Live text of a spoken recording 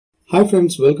Hi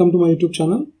friends, welcome to my YouTube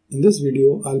channel. In this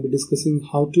video, I'll be discussing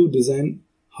how to design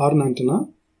horn antenna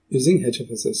using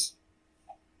HFSS.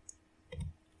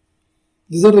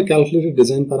 These are the calculated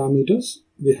design parameters.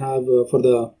 We have for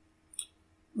the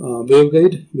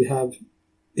waveguide, we have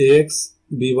AX,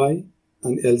 BY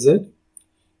and LZ.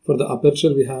 For the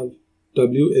aperture, we have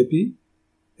WAP,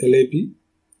 LAP.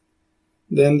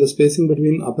 Then the spacing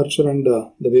between aperture and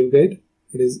the waveguide,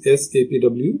 it is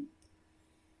SAPW.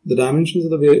 The dimensions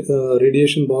of the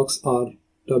radiation box are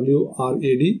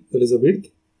WRAD, that is a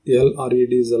width,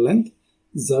 LRAD is a length,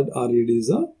 ZRAD is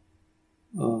a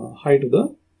height of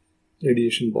the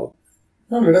radiation box.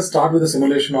 Now let us start with the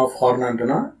simulation of horn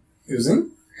antenna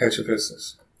using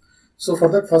HFSS. So for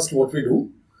that, first what we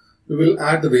do, we will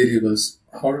add the variables.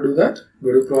 How to do that?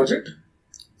 Go to project,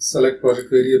 select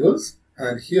project variables,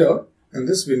 and here in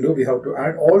this window we have to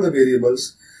add all the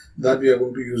variables that we are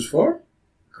going to use for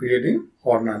creating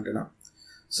horn antenna.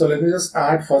 So let me just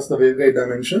add first the waveguide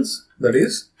dimensions, that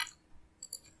is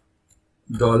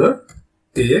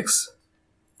 $AX,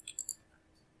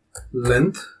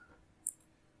 length,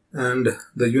 and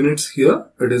the units here,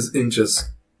 it is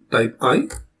inches, type I,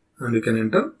 and you can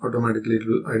enter, automatically it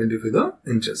will identify the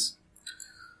inches.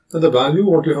 So the value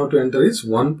what you have to enter is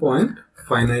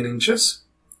 1.59 inches,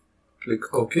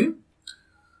 click OK.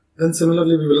 Then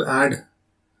similarly we will add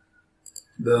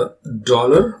the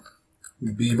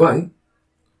 $BY,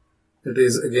 it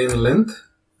is again length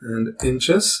and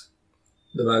inches,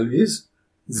 the value is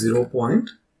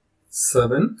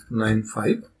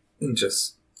 0.795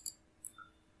 inches.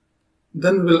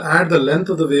 Then we will add the length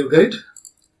of the waveguide,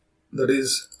 that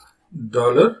is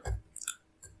 $LZ,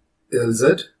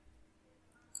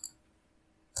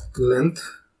 length,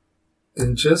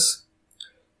 inches,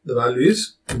 the value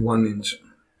is 1 inch.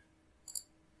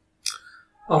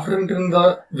 After entering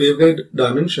the waveguide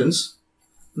dimensions,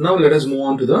 now let us move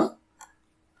on to the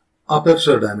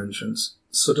aperture dimensions.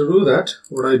 So to do that,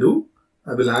 what I do,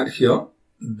 I will add here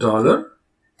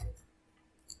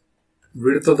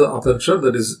width of the aperture,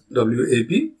 that is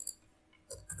WAP,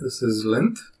 this is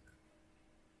length,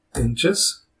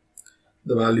 inches,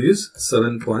 the value is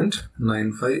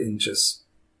 7.95 inches.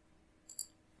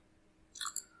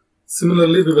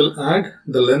 Similarly, we will add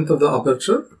the length of the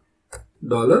aperture,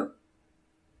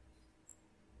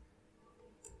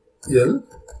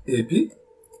 LAP,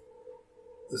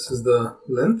 this is the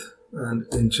length and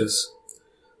inches,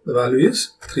 the value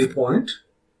is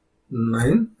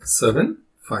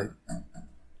 3.975.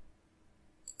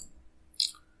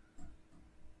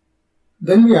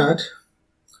 Then we add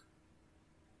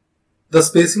the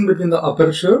spacing between the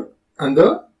aperture and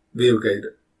the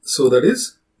waveguide, so that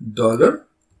is $SWAP.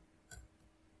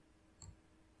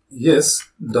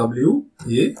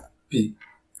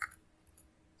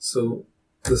 So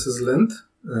this is length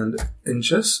and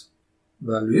inches,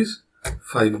 value is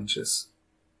 5 inches.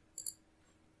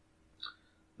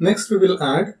 Next we will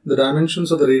add the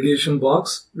dimensions of the radiation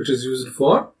box, which is used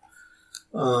for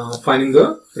finding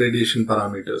the radiation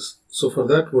parameters. So for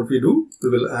that, what we do, we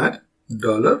will add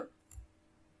 $WRAD,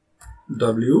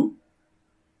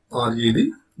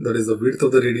 that is the width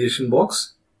of the radiation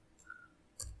box,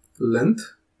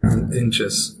 length and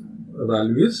inches, the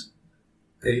value is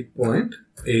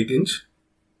 8.8 inch.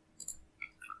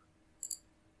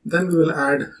 Then we will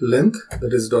add length,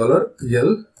 that is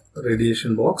 $L,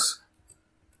 radiation box.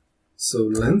 So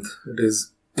length, it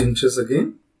is inches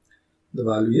again, the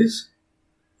value is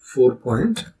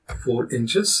 4.4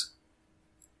 inches.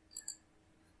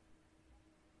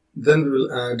 Then we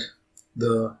will add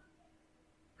the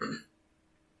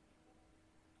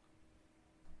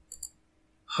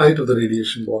height of the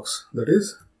radiation box, that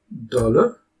is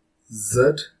 $ZRAD,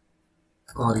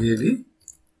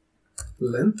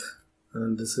 length,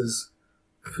 and this is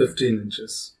 15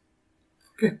 inches.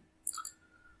 Okay.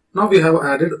 Now we have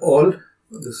added all,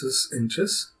 this is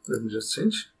inches, let me just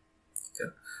change.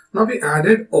 Yeah. Now we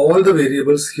added all the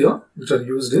variables here which are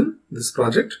used in this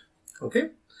project.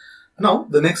 Okay. Now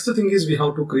the next thing is we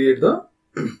have to create the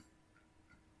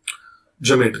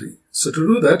geometry. So to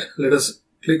do that, let us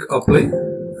click apply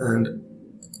and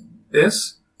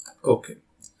yes, okay.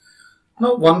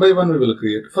 Now one by one we will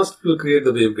create. First we will create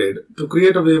the waveguide. To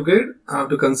create a waveguide, I have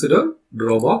to consider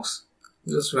draw box.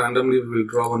 Just randomly we will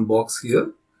draw one box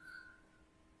here.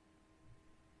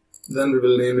 Then we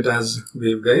will name it as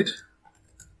waveguide.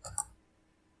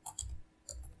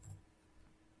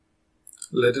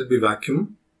 Let it be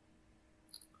vacuum.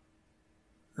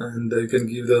 And you can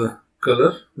give the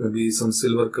color, maybe some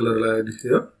silver color I'll add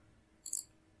here.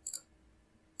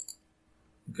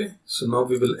 Okay, so now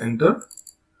we will enter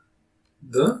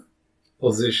the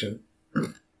position.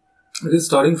 It is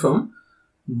starting from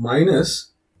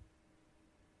minus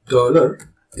dollar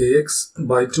AX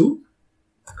by 2,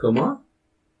 comma,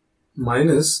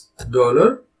 minus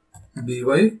dollar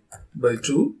BY by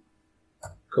 2,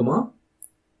 comma,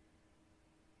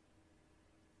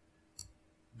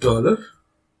 dollar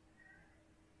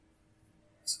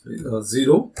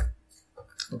 0.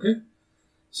 Okay,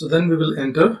 so then we will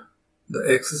enter the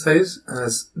X size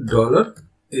as dollar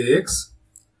AX,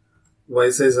 Y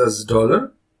size as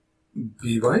dollar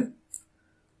BY,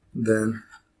 then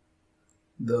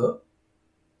the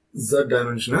Z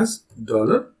dimension as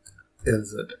dollar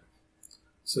LZ.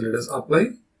 So let us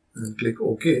apply and click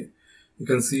OK. You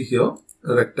can see here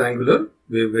a rectangular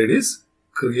waveguide is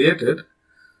created.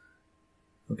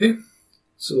 Okay,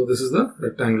 so this is the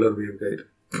rectangular waveguide.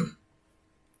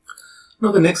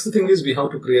 Now the next thing is we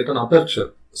have to create an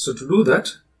aperture. So to do that,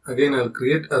 again I'll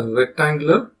create a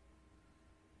rectangular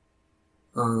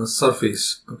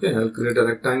surface. Okay, I'll create a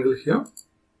rectangle here.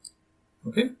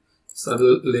 Okay, so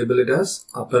I'll label it as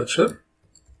aperture.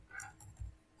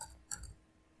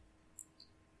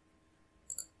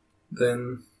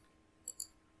 Then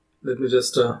let me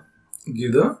just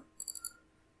give the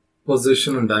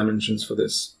position and dimensions for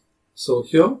this. So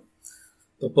here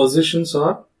the positions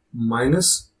are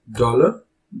minus dollar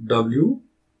W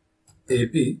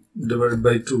AP divided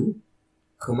by 2,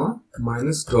 comma,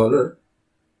 minus dollar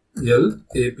L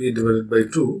AP divided by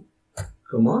 2,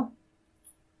 comma,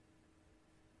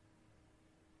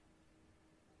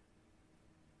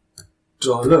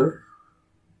 dollar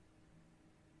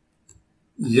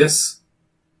S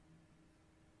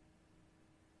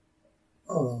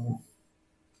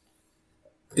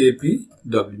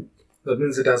APW. That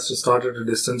means it has to start at a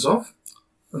distance of,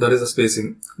 that is a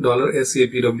spacing. Dollar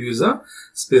 $SAPW is a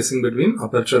spacing between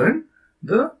aperture and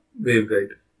the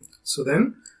waveguide. So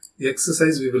then the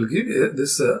exercise we will give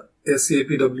this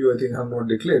SAPW, I think I have not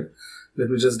declared. Let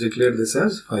me just declare this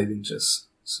as 5 inches.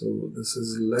 So this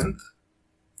is length,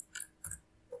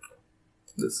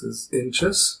 this is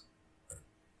inches,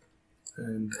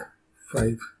 and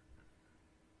 5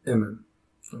 mm.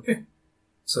 Okay,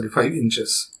 sorry, 5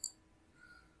 inches.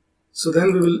 So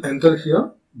then we will enter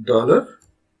here dollar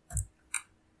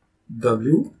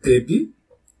WAP,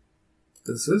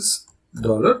 this is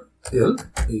dollar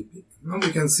LAP. Now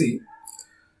we can see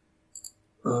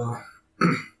an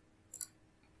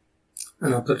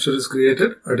aperture is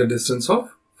created at a distance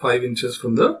of 5 inches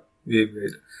from the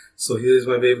waveguide. So here is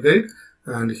my waveguide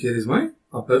and here is my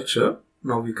aperture.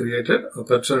 Now we created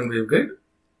aperture and waveguide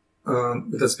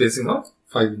with a spacing of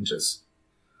 5 inches.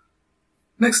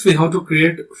 Next we have to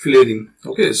create flaring.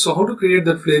 Okay, so how to create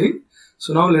that flaring?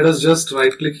 So now let us just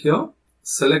right click here,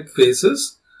 select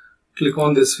faces, click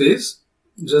on this face,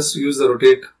 just use the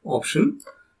rotate option,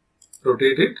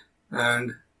 rotate it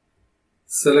and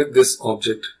select this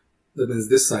object, that means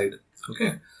this side.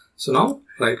 Okay, so now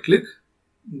right click,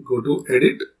 go to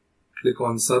edit, click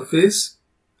on surface,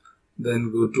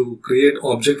 then go to create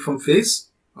object from face.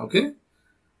 Okay,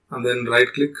 and then right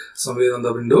click somewhere on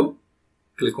the window,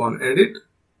 click on edit,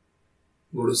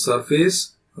 go to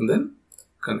surface and then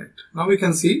connect. Now we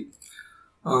can see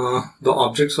the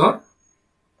objects are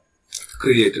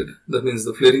created. That means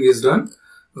the flaring is done.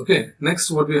 Okay,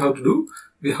 next what we have to do,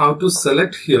 we have to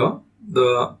select here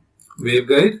the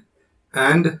waveguide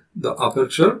and the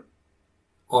aperture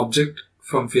object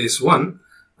from face 1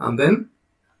 and then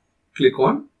click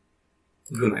on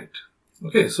unite.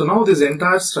 Okay, so now this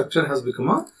entire structure has become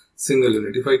a single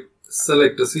unit. If I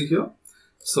select, see here,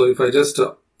 so if I just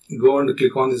go and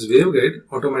click on this waveguide,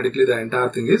 automatically the entire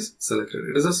thing is selected.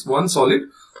 It is just one solid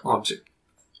object.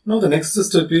 Now the next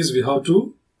step is we have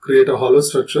to create a hollow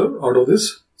structure out of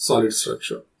this solid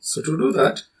structure. So to do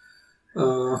that,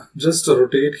 just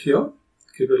rotate here,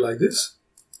 keep it like this.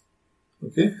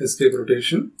 Okay, escape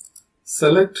rotation,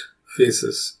 select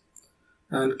faces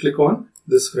and click on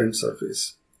this front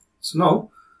surface. So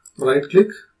now right click,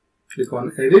 click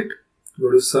on edit,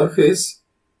 go to surface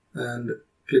and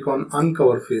click on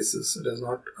uncover faces. It has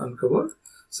not uncovered,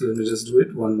 so let me just do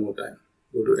it one more time.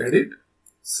 Go to edit,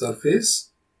 surface,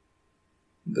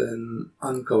 then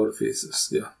uncover faces.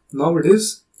 Yeah, now it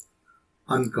is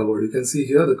uncovered. You can see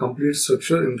here the complete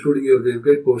structure including your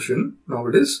waveguide portion. Now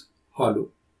it is hollow.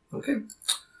 Okay,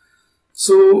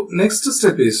 so next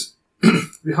step is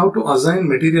we have to assign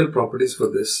material properties for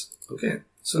this. Okay,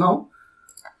 so now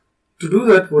to do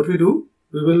that, what we do,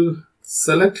 we will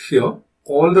select here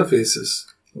all the faces.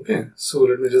 Okay, so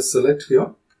let me just select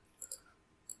here,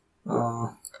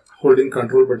 holding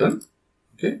control button.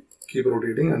 Okay, keep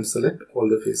rotating and select all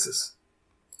the faces.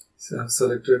 So I have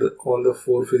selected all the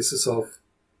 4 faces of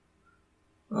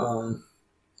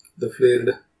the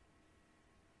flared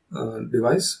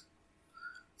device.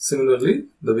 Similarly,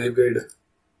 the waveguide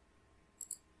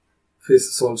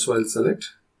faces also I'll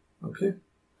select. Okay,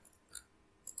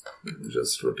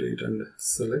 just rotate and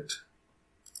select,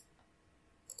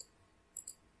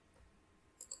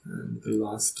 and the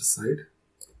last side.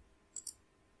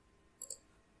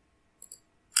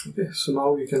 Okay, so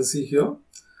now you can see here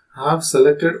I have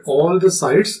selected all the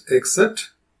sides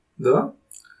except the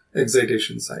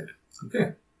excitation side.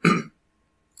 Okay,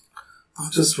 I'll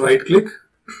just right click.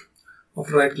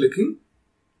 After right clicking,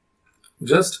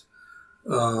 just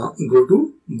go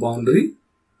to boundary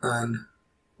and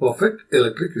perfect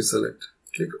electric, you select.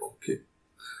 Click OK.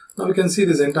 Now you can see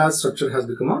this entire structure has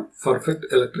become a perfect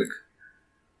electric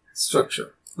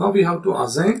structure. Now we have to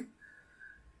assign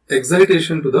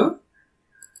excitation to the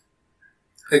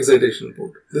excitation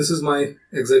port. This is my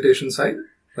excitation side.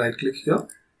 Right click here,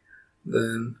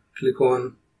 then click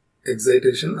on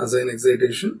excitation, assign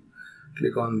excitation,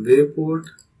 click on wave port.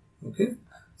 Okay,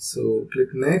 so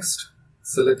click next,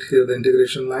 select here the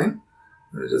integration line.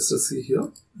 Just to see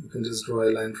here, you can just draw a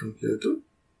line from here to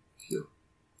here.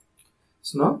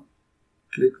 So now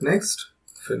click next,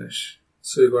 finish.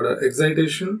 So you got a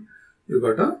excitation, you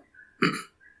got a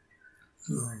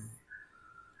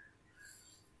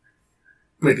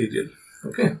material.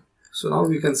 Okay, so now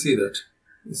we can see that.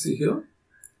 You see here,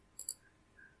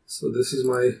 so this is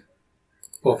my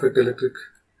perfect electric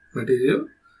material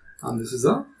and this is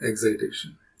a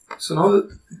excitation. So now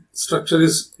the structure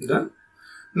is done.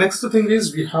 Next thing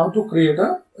is we have to create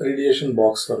a radiation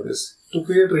box for this. To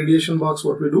create radiation box,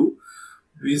 what we do,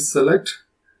 we select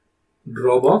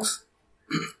draw box,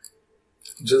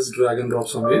 just drag and drop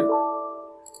somewhere.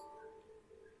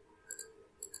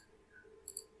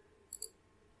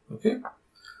 Okay,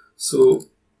 so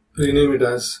rename it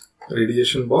as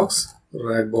radiation box,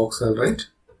 rad box I'll write.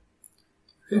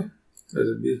 Okay, let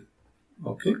it be.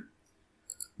 Okay,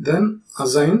 then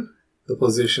assign the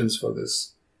positions for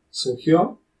this. So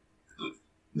here,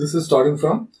 this is starting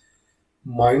from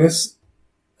minus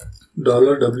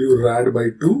 $W rad by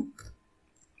 2,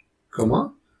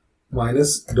 comma,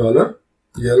 minus $L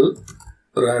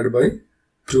rad by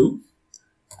 2,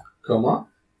 comma,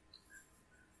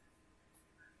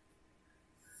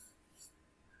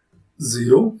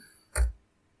 0.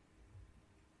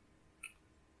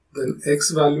 Then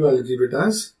X value I'll give it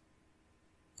as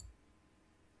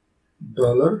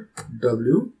 $W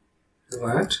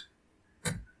rad,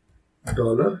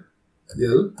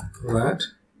 $L rad,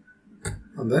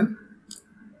 and then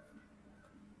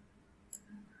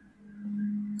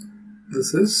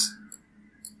this is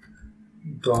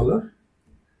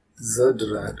 $Z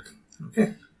rad.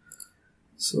 Okay,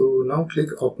 so now click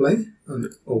apply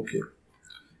and OK.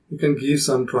 You can give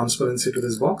some transparency to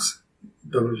this box.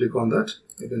 Double click on that.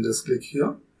 You can just click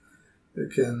here. You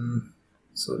can,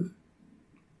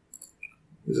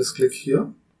 you just click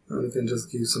here and you can just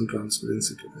give some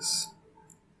transparency to this.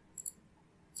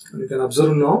 And you can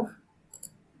observe now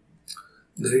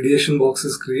the radiation box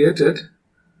is created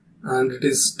and it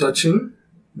is touching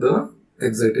the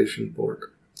excitation port.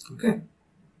 Okay.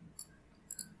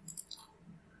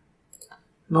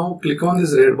 Now click on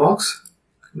this red box,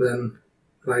 then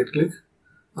right click,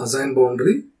 assign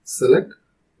boundary, select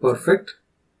perfect.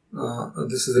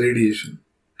 This is radiation.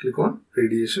 Click on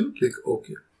radiation, click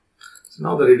OK. So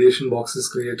now the radiation box is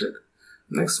created.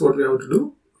 Next, what we have to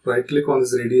do, right click on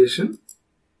this radiation,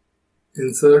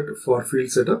 insert for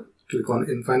field setup, click on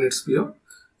infinite sphere,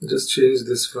 just change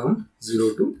this from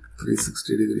 0 to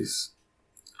 360 degrees.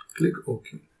 Click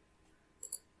OK.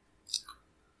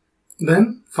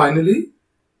 Then finally,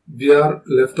 we are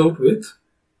left out with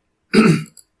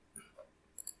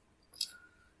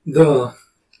the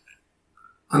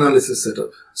analysis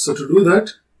setup. So to do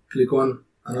that, click on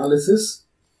analysis.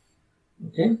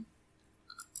 Okay,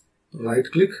 right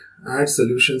click, add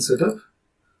solution setup.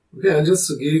 Okay, I'll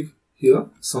just give here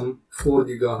some 4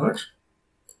 gigahertz,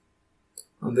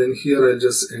 and then here I'll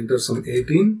just enter some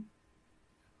 18.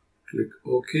 Click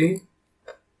OK.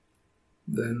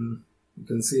 Then you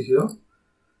can see here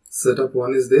setup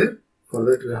 1 is there. For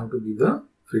that we have to give the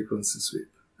frequency sweep.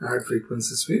 Add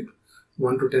frequency sweep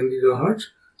 1 to 10 gigahertz.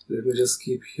 Let me just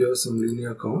keep here some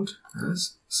linear count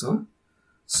as some.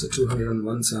 So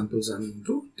 201 samples I'm going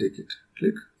to take it.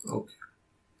 Click OK.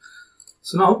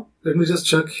 So now let me just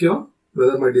check here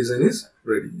whether my design is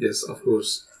ready. Yes, of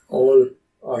course, all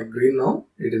are green now.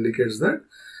 It indicates that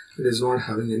it is not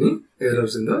having any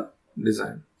errors in the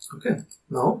design. Okay,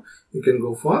 now you can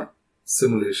go for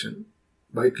simulation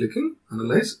by clicking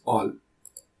analyze all.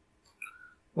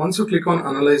 Once you click on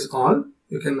analyze all,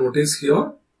 you can notice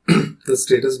here the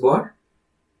status bar.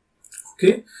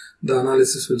 Okay, the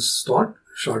analysis will start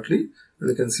shortly, and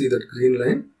you can see that green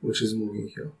line which is moving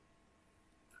here.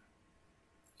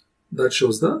 That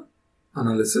shows the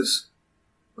analysis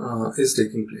is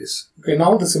taking place. Okay,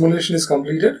 now the simulation is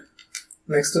completed.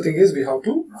 Next thing is we have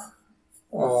to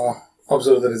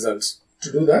observe the results.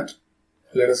 To do that,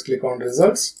 let us click on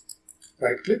results,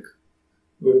 right click,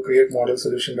 go to create model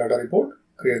solution data report,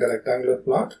 create a rectangular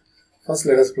plot. First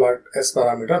let us plot S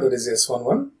parameter, that is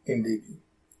S11 in dB.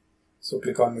 So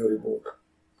click on new report.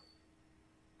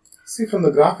 See, from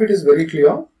the graph it is very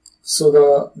clear. So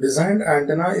the designed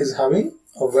antenna is having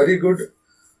a very good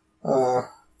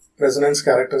resonance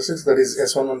characteristics, that is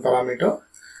S11 parameter,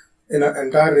 in an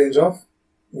entire range of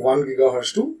 1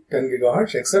 GHz to 10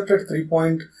 GHz, except at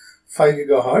 3.5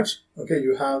 GHz. Okay,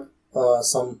 you have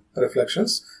some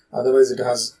reflections. Otherwise, it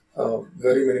has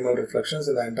very minimal reflections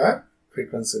in the entire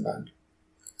frequency band.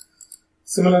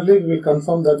 Similarly, we will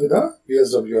confirm that with a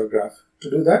VSWR graph. To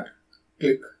do that,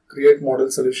 click Create Model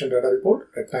Solution Data Report,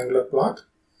 Rectangular Plot,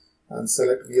 and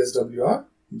select VSWR.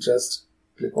 Just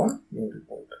click on New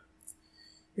Report.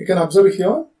 You can observe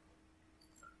here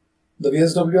the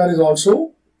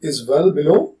VSWR is well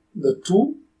below the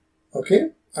 2,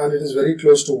 okay, and it is very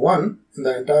close to 1 in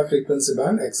the entire frequency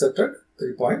band except at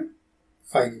 3.5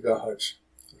 GHz.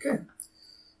 Okay.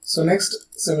 So next,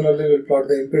 similarly, we'll plot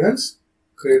the impedance,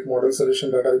 create model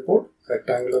solution data report,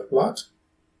 rectangular plot.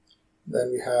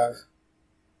 Then we have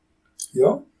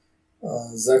here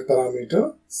Z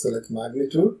parameter, select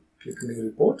magnitude, click new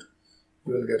report.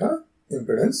 You will get a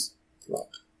impedance plot.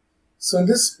 So in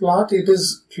this plot it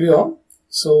is clear.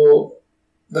 So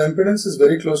the impedance is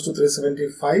very close to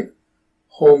 375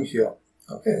 ohm here.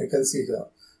 Okay, you can see here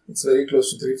it's very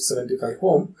close to 375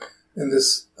 ohm in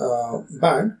this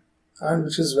band, and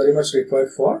which is very much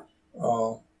required for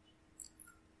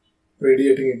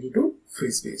radiating into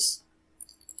free space.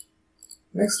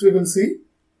 Next we will see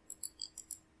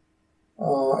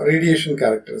radiation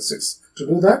characteristics. To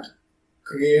do that,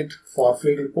 create far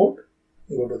field report,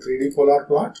 go to 3D polar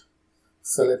plot,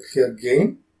 select here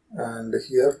gain and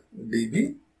here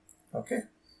dB. Okay,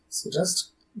 so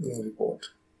just new report.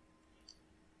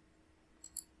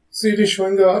 So it is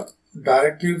showing a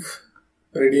directive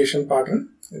radiation pattern.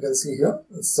 You can see here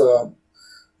it's the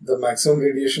maximum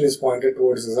radiation is pointed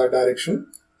towards the Z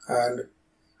direction, and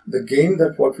the gain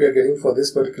that what we are getting for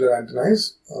this particular antenna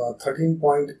is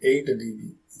 13.8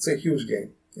 dB. It's a huge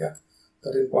gain. Yeah,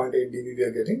 13.8 dB we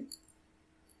are getting.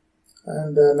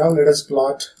 And now let us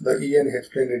plot the E and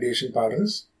H plane radiation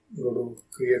patterns. Go to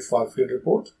create far field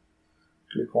report,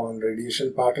 click on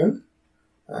radiation pattern,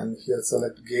 and here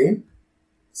select gain,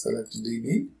 select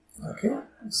dB. Okay,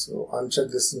 so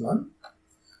uncheck this none.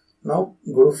 Now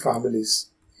go to families.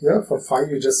 Here for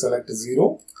 5 you just select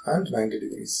 0 and 90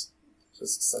 degrees.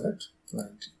 Just select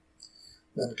 90.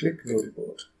 Then click new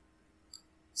report.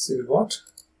 See, we got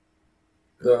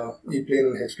the E plane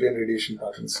and H plane radiation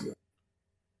patterns here.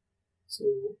 So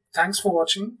thanks for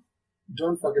watching.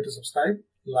 Don't forget to subscribe,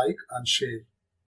 like and share.